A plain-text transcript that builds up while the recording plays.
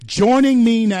Joining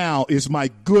me now is my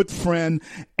good friend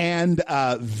and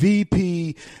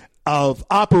VP of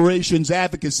Operations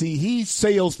Advocacy. He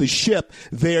sails the ship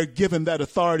there, given that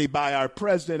authority by our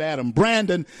president, Adam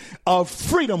Brandon, of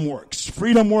FreedomWorks.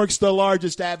 FreedomWorks, the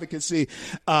largest advocacy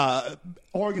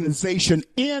organization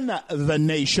in the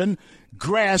nation,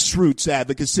 grassroots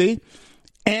advocacy.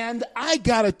 And I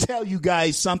got to tell you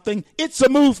guys something. It's a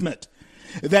movement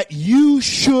that you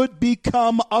should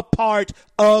become a part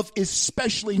of,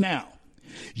 especially now.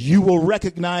 You will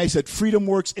recognize that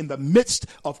FreedomWorks, in the midst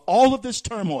of all of this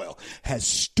turmoil, has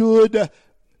stood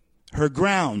her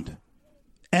ground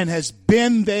and has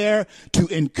been there to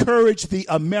encourage the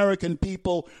American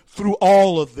people through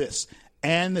all of this.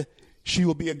 And she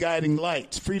will be a guiding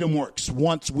light, FreedomWorks,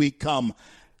 once we come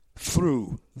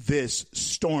through this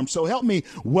storm. So help me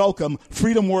welcome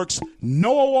FreedomWorks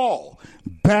Noah Wall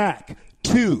back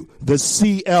to the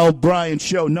C.L. Bryant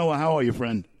Show. Noah, how are you,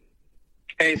 friend?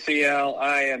 Hey, CL,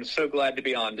 I am so glad to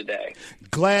be on today.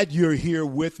 Glad you're here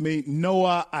with me.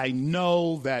 Noah, I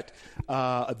know that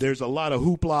there's a lot of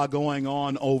hoopla going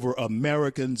on over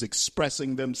Americans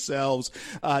expressing themselves.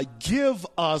 Give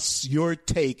us your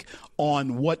take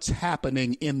on what's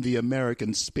happening in the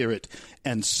American spirit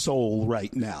and soul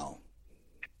right now.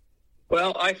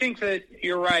 Well, I think that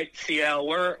you're right, CL.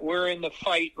 We're in the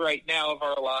fight right now of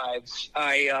our lives.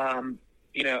 I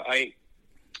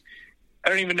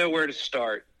don't even know where to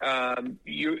start.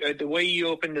 The way you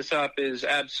opened this up is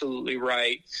absolutely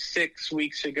right. 6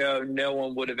 weeks ago, no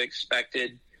one would have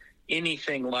expected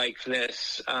anything like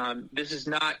this. This is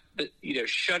not,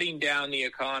 shutting down the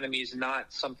economy is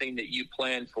not something that you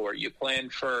plan for. You plan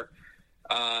for,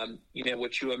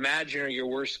 what you imagine are your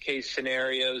worst case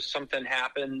scenarios. Something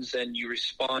happens and you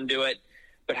respond to it.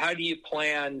 But how do you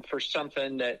plan for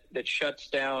something that shuts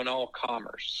down all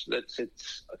commerce?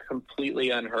 It's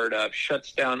completely unheard of.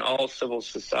 Shuts down all civil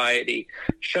society.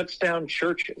 Shuts down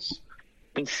churches.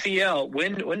 And CL,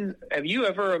 when have you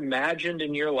ever imagined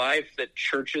in your life that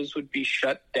churches would be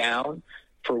shut down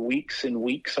for weeks and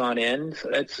weeks on end?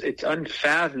 It's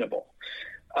unfathomable.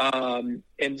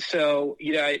 And so,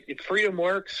 at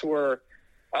FreedomWorks,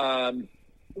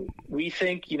 we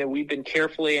think, we've been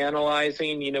carefully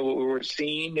analyzing, what we're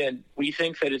seeing, and we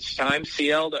think that it's time,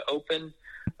 CL, to open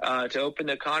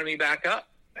the economy back up.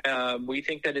 We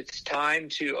think that it's time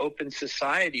to open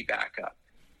society back up.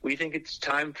 We think it's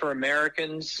time for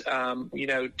Americans,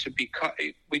 to be.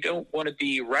 We don't want to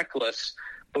be reckless,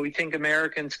 but we think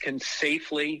Americans can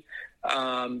safely,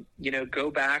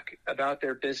 go back about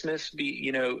their business.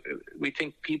 We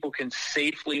think people can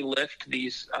safely lift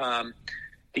these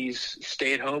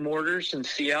stay-at-home orders, and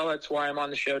CL, that's why I'm on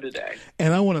the show today.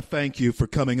 And I want to thank you for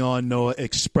coming on, Noah,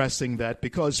 expressing that,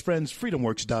 because, friends,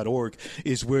 freedomworks.org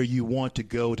is where you want to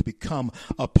go to become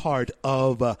a part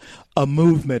of a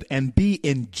movement and be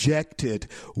injected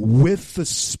with the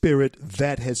spirit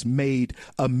that has made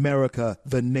America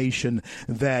the nation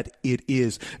that it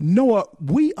is. Noah,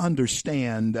 we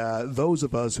understand, those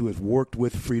of us who have worked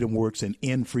with FreedomWorks and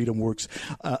in FreedomWorks,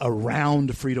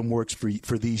 around FreedomWorks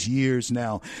for these years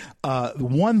now,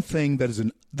 one thing that is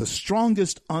the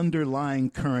strongest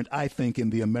underlying current, I think, in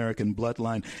the American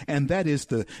bloodline, and that is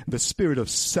the spirit of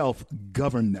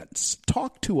self-governance.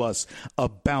 Talk to us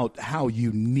about how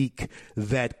unique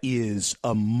that is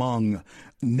among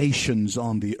nations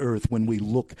on the earth when we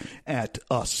look at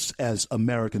us as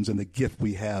Americans and the gift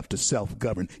we have to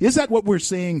self-govern. Is that what we're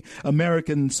seeing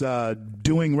Americans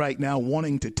doing right now,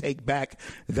 wanting to take back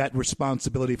that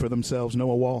responsibility for themselves,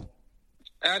 Noah Wall?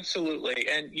 Absolutely.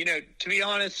 And, to be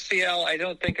honest, CL, I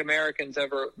don't think Americans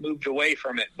ever moved away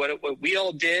from it. What we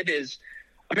all did is,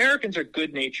 Americans are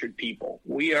good-natured people.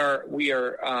 We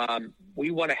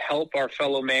want to help our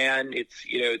fellow man. It's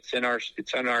in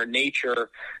our nature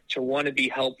to want to be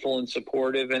helpful and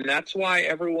supportive. And that's why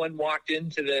everyone walked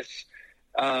into this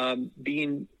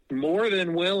being more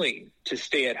than willing to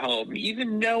stay at home,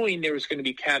 even knowing there was going to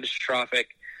be catastrophic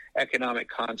economic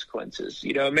consequences.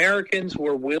 Americans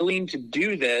were willing to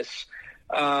do this,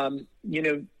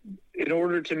 in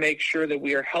order to make sure that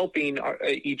we are helping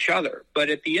each other. But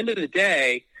at the end of the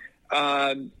day,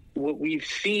 what we've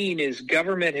seen is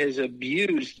government has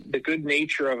abused the good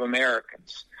nature of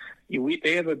Americans.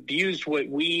 They have abused what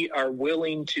we are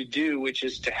willing to do, which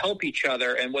is to help each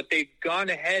other. And what they've gone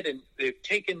ahead and they've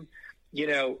taken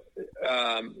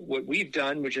what we've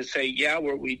done, which is say,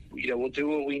 we'll do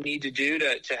what we need to do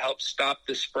to help stop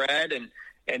the spread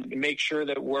and make sure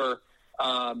that we're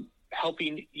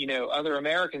helping, other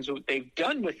Americans. What they've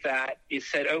done with that is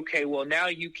said, okay, well, now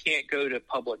you can't go to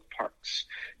public parks.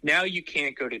 Now you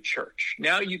can't go to church.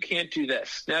 Now you can't do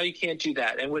this. Now you can't do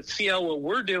that. And what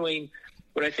we're doing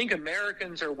What I think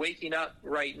Americans are waking up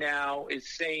right now is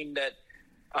saying that,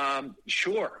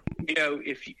 sure,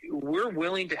 if we're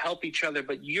willing to help each other,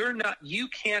 but you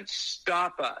can't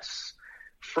stop us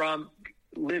from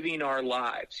living our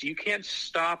lives. You can't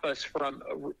stop us from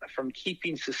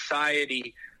keeping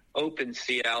society open,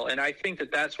 CL. And I think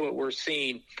that that's what we're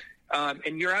seeing.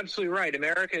 And you're absolutely right.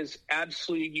 America is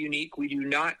absolutely unique. We do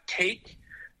not take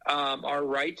our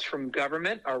rights from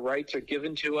government. Our rights are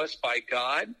given to us by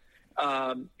God.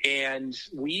 And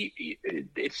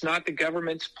it's not the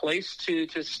government's place to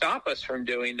stop us from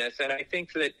doing this. And I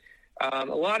think that a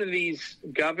lot of these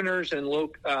governors and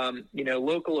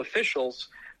local officials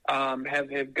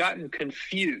have gotten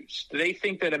confused. They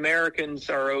think that Americans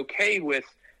are okay with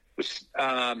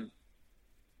a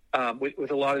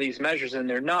lot of these measures, and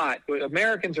they're not.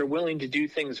 Americans are willing to do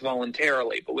things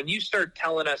voluntarily. But when you start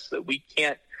telling us that we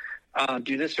can't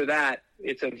do this or that,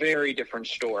 it's a very different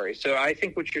story. So I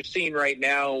think what you're seeing right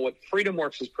now, what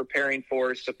FreedomWorks is preparing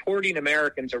for, is supporting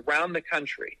Americans around the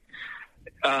country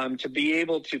to be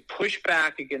able to push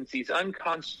back against these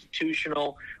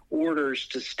unconstitutional orders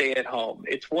to stay at home.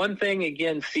 It's one thing,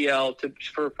 again, CL,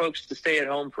 for folks to stay at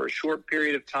home for a short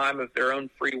period of time of their own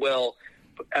free will.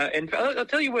 And I'll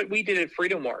tell you what we did at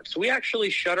FreedomWorks. We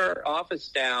actually shut our office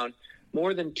down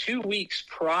more than 2 weeks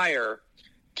prior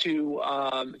to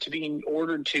being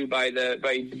ordered to by the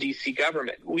DC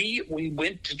government. We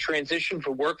went to transition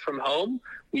for work from home.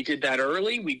 We did that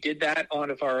early. We did that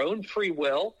of our own free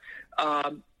will.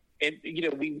 And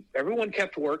everyone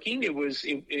kept working. There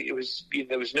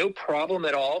was no problem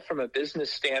at all from a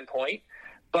business standpoint.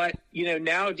 But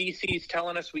now DC is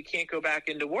telling us we can't go back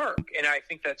into work, and I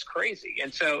think that's crazy.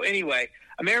 And so anyway,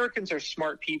 Americans are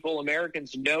smart people.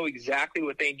 Americans know exactly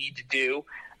what they need to do.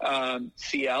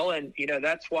 CL, and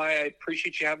that's why I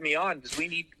appreciate you having me on, because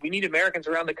we need Americans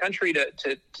around the country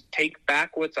to take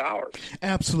back what's ours.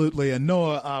 Absolutely, and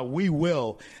Noah, we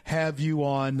will have you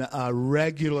on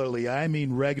regularly. I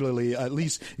mean regularly, at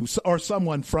least, or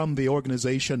someone from the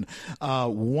organization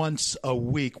once a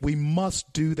week. We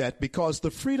must do that because the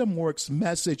FreedomWorks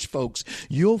message, folks,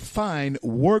 you'll find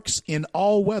works in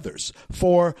all weathers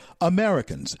for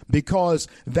Americans, because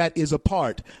that is a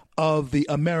part of the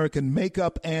American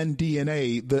makeup and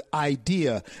DNA, the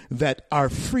idea that our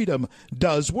freedom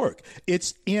does work.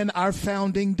 It's in our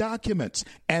founding documents.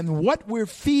 And what we're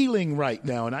feeling right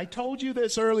now, and I told you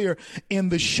this earlier in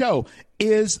the show,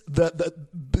 is the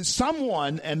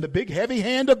someone and the big heavy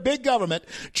hand of big government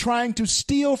trying to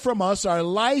steal from us our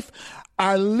life,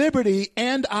 our liberty,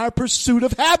 and our pursuit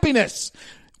of happiness.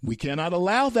 We cannot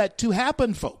allow that to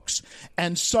happen, folks.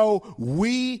 And so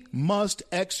we must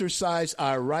exercise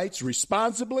our rights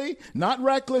responsibly, not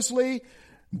recklessly,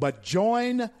 but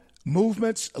join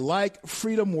movements like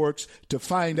FreedomWorks to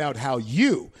find out how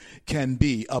you can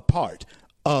be a part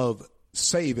of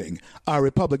saving our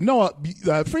republic. Noah,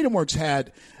 FreedomWorks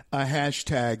had a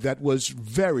hashtag that was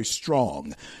very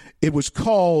strong. It was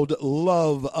called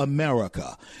Love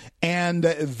America. And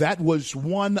that was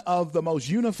one of the most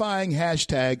unifying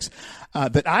hashtags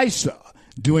that I saw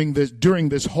during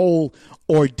this whole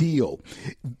ordeal.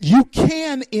 You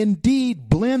can indeed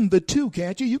blend the two,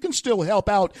 can't you? You can still help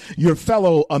out your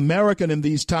fellow American in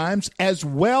these times, as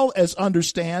well as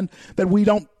understand that we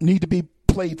don't need to be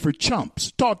played for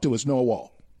chumps. Talk to us, Noah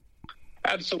Wall.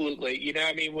 Absolutely.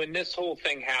 When this whole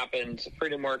thing happened,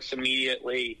 FreedomWorks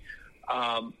immediately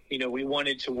we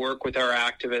wanted to work with our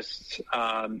activists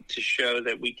to show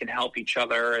that we can help each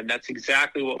other, and that's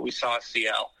exactly what we saw,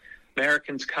 CL.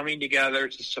 Americans coming together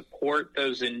to support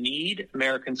those in need,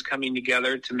 Americans coming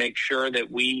together to make sure that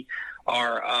we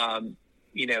are,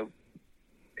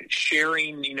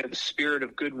 sharing, the spirit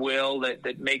of goodwill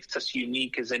that makes us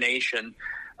unique as a nation.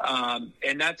 And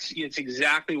it's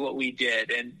exactly what we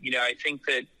did. And, I think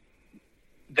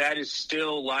that is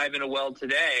still alive and well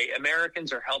today.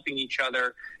 Americans are helping each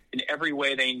other in every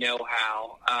way they know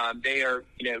how. They are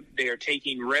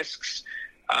taking risks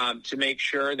to make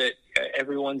sure that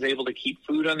everyone's able to keep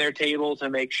food on their table, to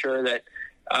make sure that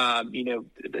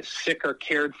the sick are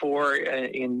cared for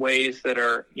in ways that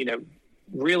are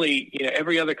really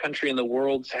every other country in the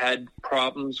world's had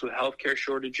problems with healthcare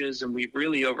shortages, and we've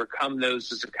really overcome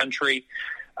those as a country.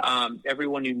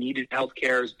 Everyone who needed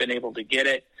healthcare has been able to get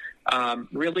it.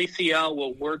 Really, CL,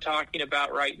 what we're talking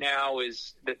about right now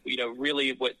is that,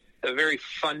 really what the very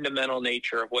fundamental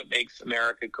nature of what makes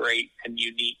America great and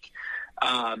unique.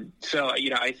 So,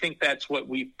 I think that's what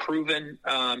we've proven,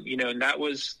 and that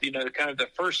was, kind of the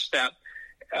first step.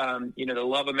 The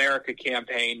Love America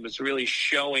campaign was really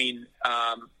showing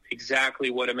exactly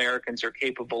what Americans are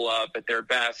capable of at their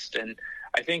best. And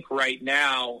I think right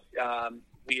now,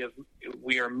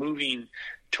 we are moving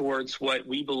towards what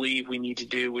we believe we need to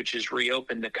do, which is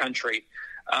reopen the country.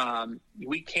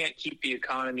 We can't keep the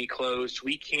economy closed.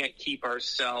 We can't keep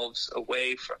ourselves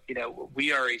away from,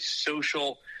 we are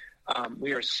social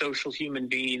human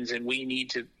beings, and we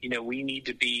need to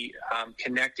be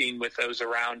connecting with those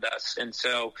around us. And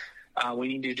so we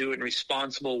need to do it in a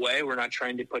responsible way. We're not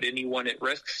trying to put anyone at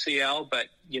risk, CL, but,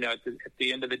 at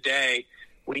the end of the day,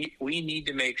 we need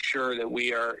to make sure that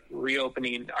we are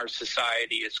reopening our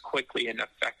society as quickly and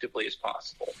effectively as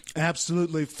possible.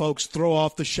 Absolutely, folks. Throw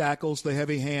off the shackles, the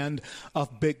heavy hand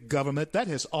of big government. That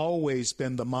has always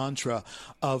been the mantra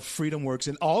of FreedomWorks,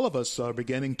 and all of us are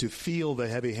beginning to feel the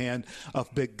heavy hand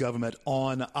of big government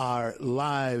on our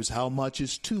lives. How much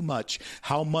is too much?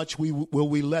 How much will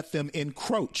we let them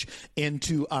encroach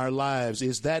into our lives?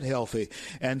 Is that healthy?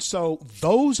 And so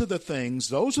those are the things,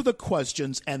 those are the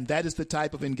questions, and that is the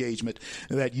type of engagement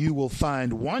that you will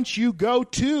find once you go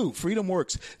to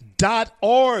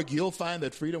freedomworks.org. You'll find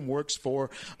that freedom works for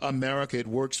America. It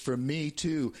works for me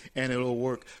too, and it'll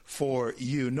work for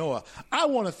you. Noah, I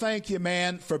want to thank you,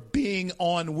 man, for being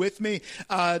on with me.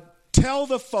 Tell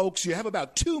the folks, you have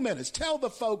about 2 minutes, tell the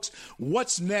folks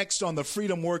what's next on the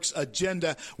FreedomWorks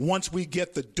agenda once we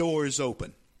get the doors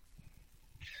open.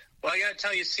 Well, I got to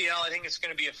tell you, CL, I think it's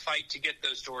going to be a fight to get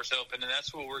those doors open, and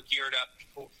that's what we're geared up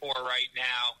for right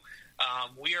now.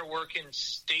 We are working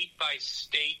state by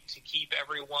state to keep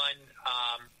everyone,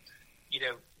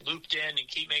 looped in and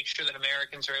make sure that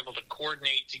Americans are able to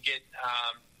coordinate to get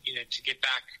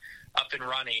back up and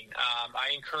running.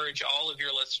 I encourage all of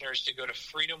your listeners to go to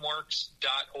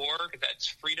freedomworks.org.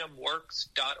 That's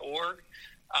freedomworks.org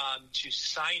to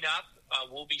sign up.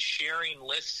 We'll be sharing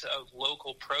lists of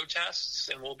local protests,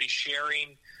 and we'll be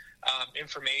sharing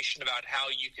information about how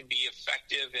you can be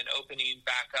effective in opening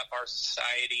back up our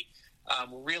society.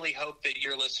 We really hope that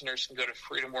your listeners can go to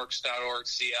freedomworks.org,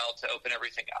 CL, to open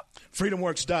everything up.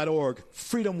 Freedomworks.org,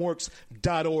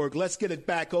 freedomworks.org. Let's get it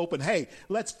back open. Hey,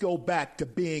 let's go back to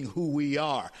being who we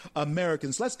are,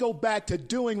 Americans. Let's go back to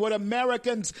doing what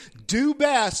Americans do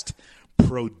best.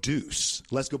 Produce.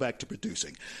 Let's go back to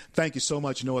producing. Thank you so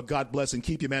much, Noah. God bless and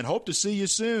keep you, man. Hope to see you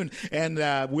soon, and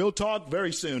we'll talk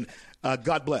very soon.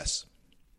 God bless.